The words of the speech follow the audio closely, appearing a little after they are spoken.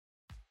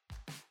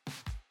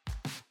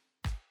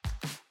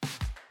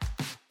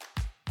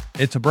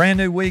It's a brand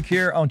new week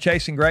here on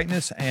Chasing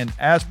Greatness, and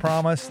as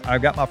promised,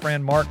 I've got my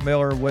friend Mark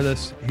Miller with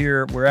us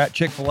here. We're at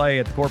Chick-fil-A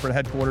at the corporate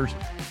headquarters,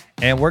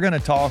 and we're going to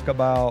talk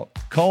about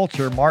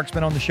culture. Mark's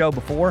been on the show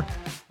before.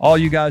 All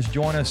you guys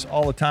join us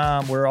all the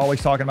time. We're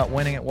always talking about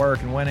winning at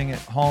work and winning at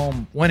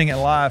home, winning at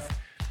life.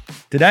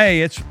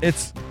 Today,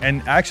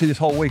 and actually this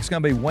whole week, it's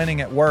going to be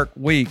Winning at Work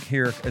week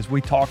here as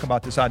we talk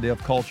about this idea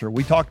of culture.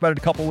 We talked about it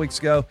a couple of weeks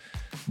ago.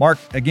 Mark,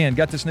 again,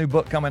 got this new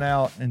book coming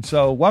out. And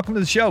so welcome to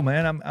the show,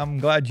 man. I'm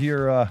glad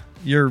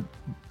you're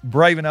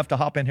brave enough to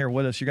hop in here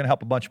with us. You're going to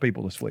help a bunch of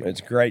people this week.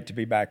 It's great to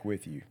be back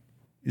with you.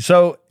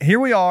 So here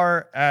we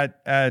are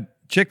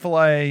at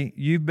Chick-fil-A.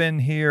 You've been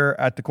here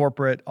at the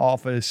corporate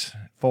office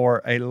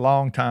for a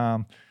long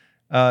time.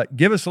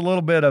 Give us a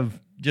little bit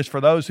of, just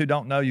for those who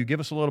don't know you, give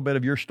us a little bit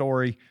of your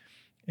story,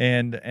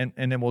 and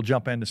then we'll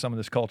jump into some of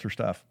this culture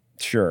stuff.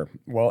 Sure.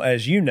 Well,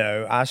 as you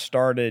know, I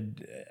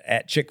started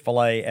at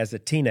Chick-fil-A as a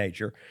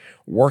teenager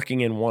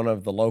working in one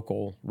of the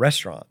local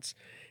restaurants.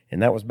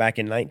 And that was back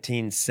in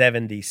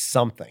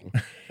 1970-something.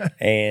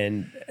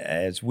 And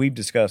as we've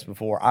discussed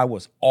before, I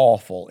was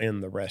awful in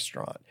the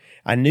restaurant.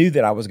 I knew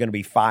that I was going to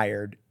be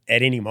fired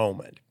at any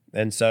moment.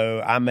 And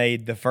so I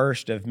made the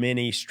first of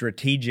many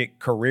strategic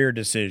career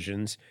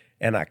decisions,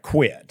 and I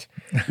quit.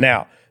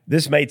 Now,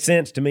 this made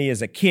sense to me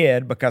as a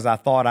kid because I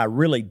thought I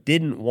really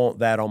didn't want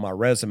that on my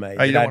resume.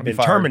 That I'd been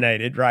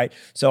terminated, right?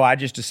 So I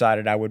just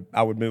decided I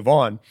would move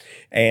on.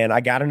 And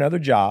I got another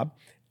job,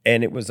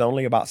 and it was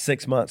only about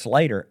 6 months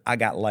later I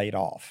got laid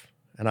off.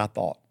 And I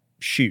thought,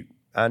 shoot,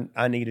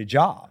 I need a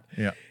job.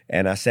 Yeah.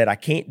 And I said, I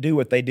can't do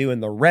what they do in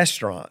the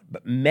restaurant,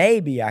 but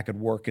maybe I could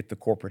work at the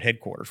corporate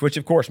headquarters, which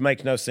of course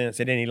makes no sense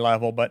at any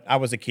level, but I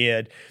was a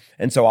kid.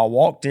 And so I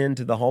walked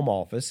into the home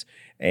office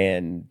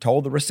and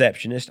told the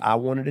receptionist I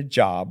wanted a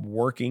job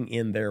working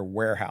in their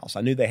warehouse.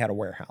 I knew they had a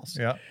warehouse.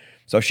 Yeah.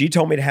 So she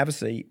told me to have a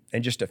seat.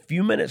 And just a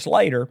few minutes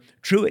later,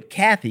 Truett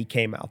Cathy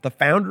came out, the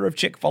founder of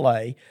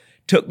Chick-fil-A,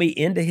 took me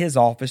into his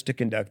office to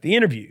conduct the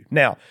interview.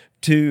 Now,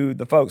 to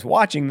the folks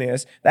watching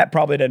this, that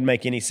probably doesn't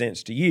make any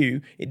sense to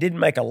you. It didn't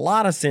make a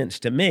lot of sense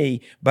to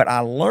me, but I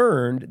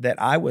learned that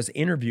I was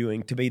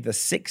interviewing to be the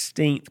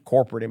 16th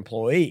corporate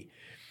employee.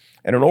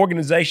 And an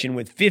organization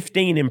with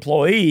 15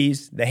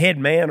 employees, the head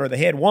man or the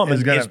head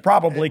woman is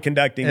probably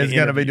conducting the interviews.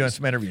 Is going to be doing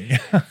some interviewing.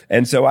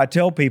 And so I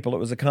tell people it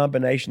was a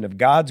combination of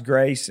God's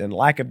grace and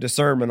lack of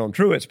discernment on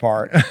Truett's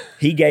part.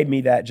 He gave me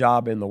that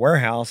job in the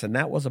warehouse, and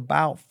that was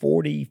about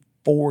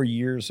 44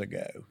 years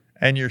ago.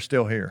 And you're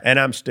still here. And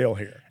I'm still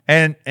here.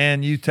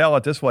 And you tell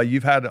it this way,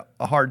 you've had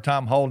a hard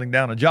time holding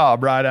down a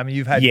job, right? I mean,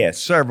 you've had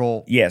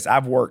several. Yes,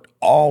 I've worked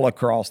all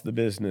across the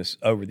business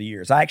over the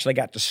years. I actually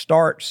got to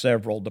start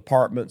several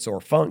departments or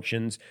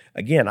functions.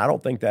 Again, I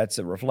don't think that's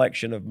a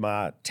reflection of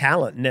my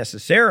talent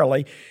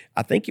necessarily.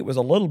 I think it was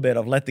a little bit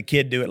of let the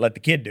kid do it,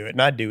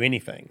 and I'd do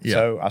anything. Yeah.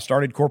 So I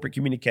started corporate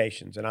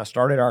communications, and I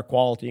started our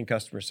quality and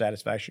customer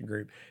satisfaction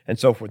group, and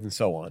so forth and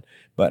so on.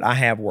 But I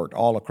have worked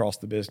all across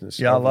the business.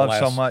 Yeah, over I love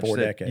the last so much 4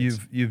 that decades.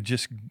 you've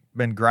just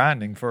been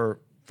grinding for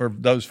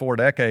those 4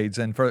 decades.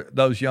 And for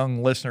those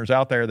young listeners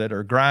out there that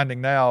are grinding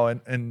now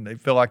and they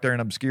feel like they're in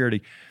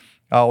obscurity,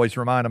 I always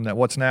remind them that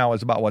what's now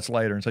is about what's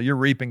later. And so you're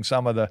reaping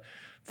some of the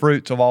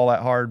fruits of all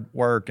that hard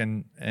work.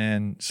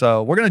 And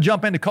so we're going to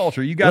jump into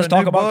culture. You got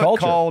a new book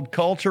called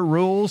Culture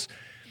Rules.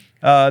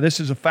 This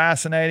is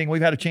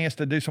we've had a chance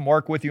to do some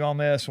work with you on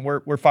this, and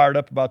we're fired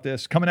up about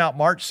this. Coming out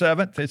March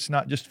 7th. It's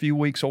not just a few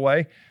weeks away,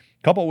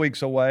 a couple of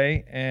weeks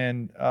away.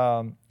 And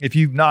if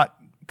you've not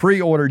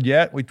pre-ordered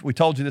yet, we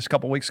told you this a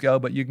couple of weeks ago,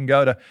 but you can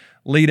go to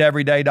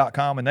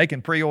leadeveryday.com and they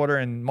can pre-order,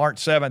 and March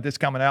 7th it's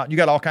coming out. You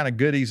got all kind of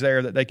goodies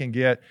there that they can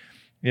get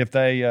if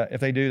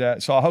they do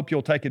that. So I hope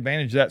you'll take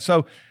advantage of that.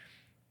 So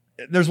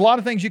there's a lot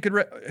of things you could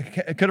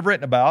have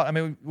written about. I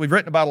mean, we've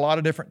written about a lot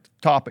of different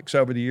topics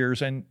over the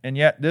years, and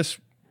yet this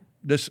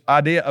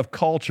idea of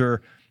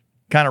culture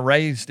kind of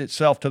raised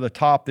itself to the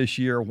top this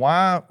year.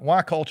 Why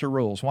Culture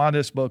Rules? Why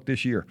this book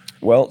this year?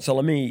 Well, so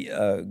let me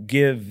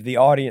give the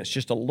audience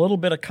just a little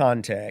bit of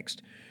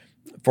context.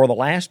 For the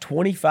last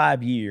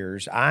 25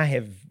 years, I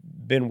have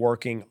been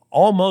working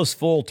almost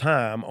full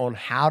time on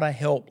how to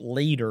help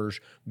leaders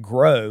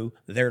grow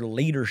their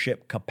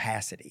leadership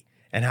capacity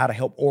and how to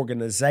help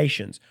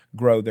organizations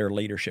grow their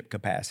leadership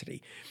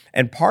capacity.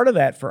 And part of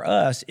that for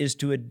us is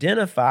to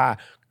identify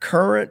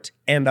current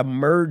and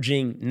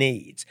emerging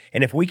needs.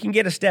 And if we can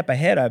get a step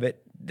ahead of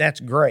it, that's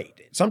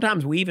great.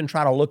 Sometimes we even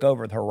try to look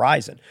over the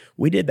horizon.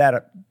 We did that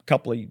a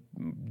couple of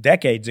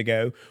decades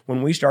ago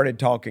when we started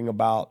talking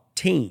about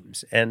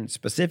teams, and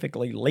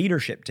specifically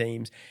leadership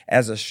teams,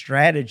 as a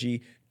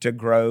strategy to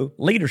grow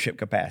leadership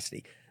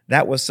capacity.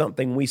 That was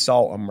something we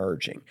saw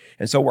emerging.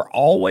 And so we're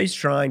always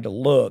trying to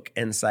look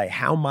and say,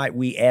 how might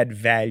we add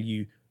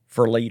value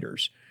for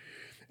leaders?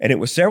 And it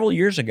was several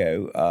years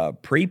ago,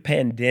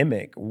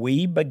 pre-pandemic,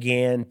 we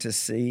began to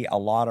see a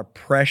lot of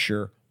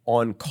pressure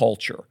on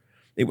culture.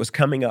 It was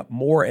coming up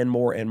more and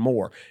more and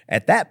more.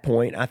 At that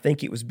point, I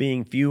think it was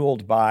being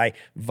fueled by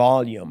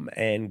volume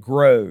and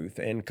growth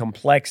and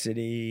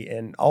complexity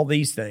and all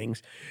these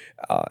things.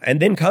 And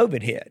then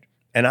COVID hit.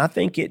 And I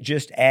think it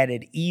just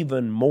added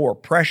even more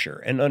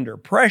pressure. And under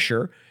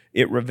pressure,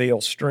 it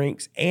reveals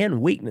strengths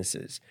and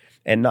weaknesses.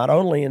 And not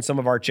only in some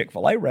of our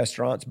Chick-fil-A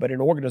restaurants, but in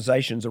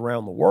organizations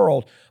around the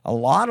world, a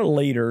lot of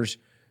leaders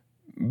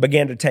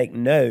began to take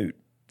note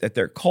that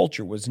their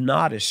culture was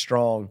not as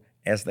strong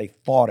as they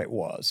thought it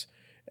was.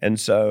 And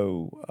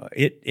so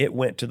it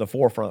went to the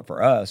forefront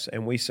for us,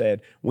 and we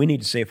said, we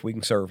need to see if we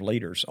can serve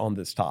leaders on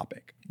this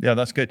topic. Yeah,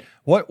 that's good.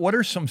 What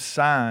are some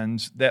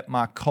signs that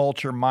my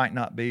culture might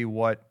not be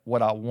what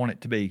I want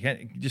it to be?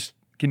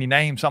 Can you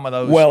name some of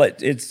those? Well,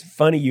 it's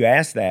funny you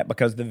asked that,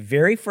 because the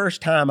very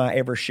first time I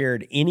ever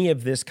shared any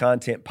of this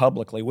content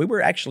publicly, we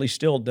were actually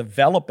still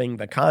developing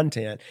the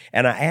content,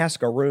 and I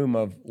asked a room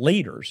of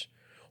leaders,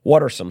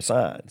 what are some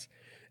signs?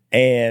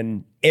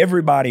 And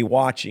everybody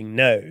watching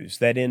knows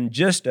that in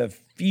just a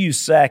few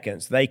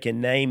seconds, they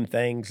can name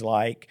things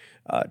like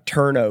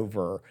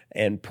turnover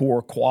and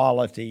poor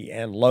quality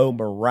and low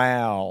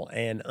morale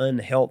and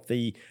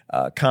unhealthy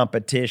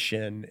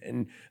competition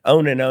and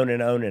on and on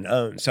and on and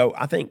on. So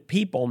I think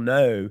people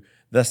know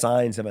the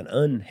signs of an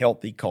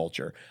unhealthy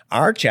culture.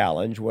 Our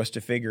challenge was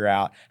to figure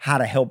out how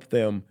to help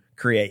them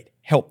create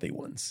healthy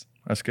ones.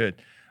 That's good.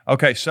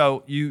 Okay,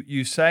 so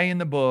you say in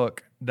the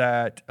book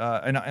that,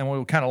 and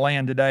we'll kind of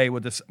land today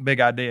with this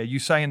big idea. You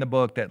say in the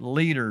book that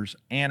leaders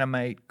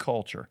animate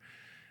culture.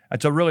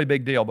 It's a really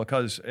big deal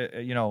because,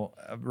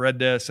 I've read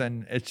this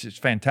and it's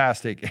just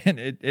fantastic. And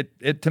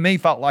it to me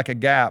felt like a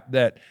gap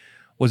that,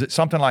 was it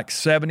something like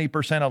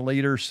 70% of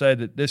leaders said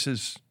that this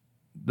is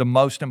the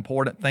most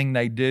important thing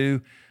they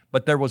do,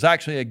 but there was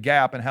actually a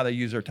gap in how they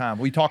use their time.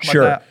 Will you talk about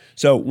that?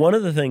 So one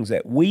of the things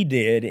that we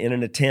did in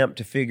an attempt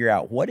to figure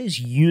out what is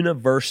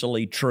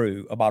universally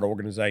true about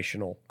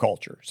organizational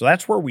culture. So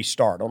that's where we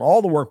start. On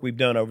all the work we've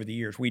done over the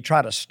years, we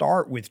try to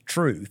start with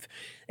truth,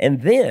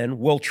 and then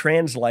we'll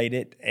translate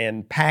it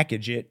and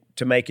package it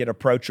to make it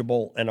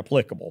approachable and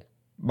applicable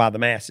by the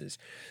masses.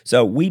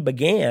 So we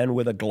began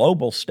with a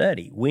global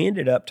study. We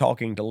ended up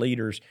talking to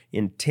leaders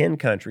in 10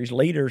 countries,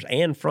 leaders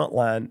and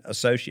frontline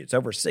associates,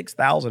 over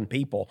 6,000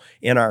 people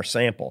in our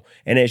sample.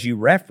 And as you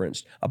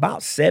referenced,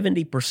 about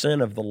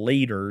 70% of the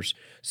leaders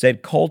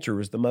said culture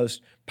is the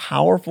most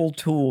powerful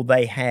tool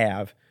they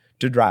have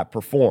to drive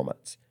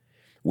performance.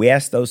 We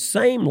asked those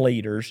same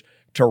leaders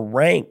to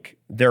rank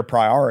their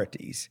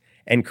priorities,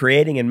 and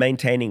creating and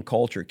maintaining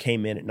culture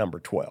came in at number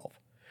 12.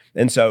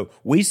 And so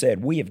we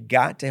said we have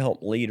got to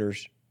help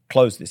leaders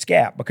close this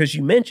gap, because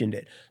you mentioned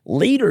it.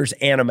 Leaders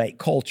animate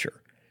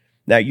culture.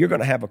 Now, you're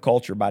going to have a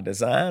culture by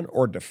design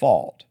or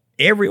default.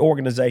 Every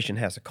organization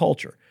has a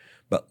culture,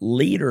 but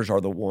leaders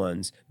are the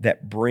ones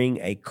that bring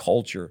a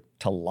culture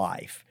to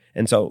life.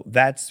 And so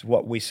that's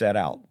what we set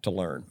out to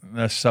learn.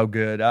 That's so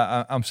good.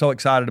 I'm so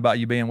excited about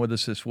you being with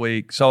us this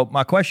week. So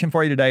my question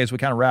for you today, as we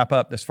kind of wrap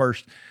up this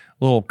first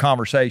little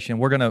conversation,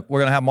 we're gonna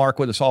have Mark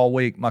with us all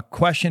week. My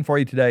question for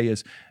you today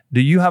is, do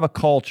you have a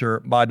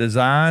culture by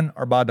design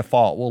or by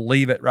default? We'll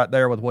leave it right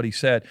there with what he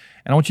said.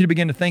 And I want you to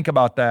begin to think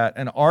about that.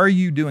 And are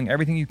you doing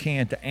everything you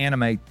can to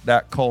animate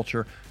that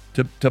culture,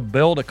 to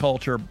build a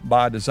culture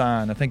by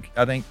design? I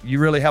think you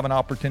really have an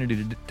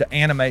opportunity to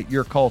animate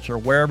your culture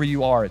wherever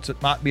you are.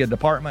 It might be a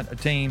department, a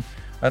team,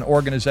 an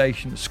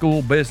organization, a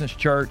school, business,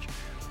 church,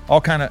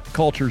 all kind of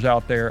cultures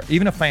out there,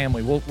 even a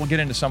family. We'll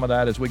get into some of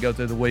that as we go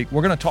through the week.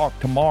 We're going to talk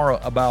tomorrow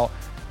about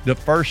the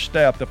first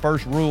step, the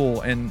first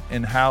rule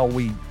in how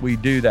we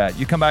do that.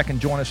 You come back and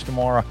join us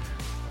tomorrow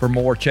for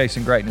more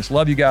Chasing Greatness.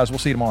 Love you guys. We'll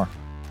see you tomorrow.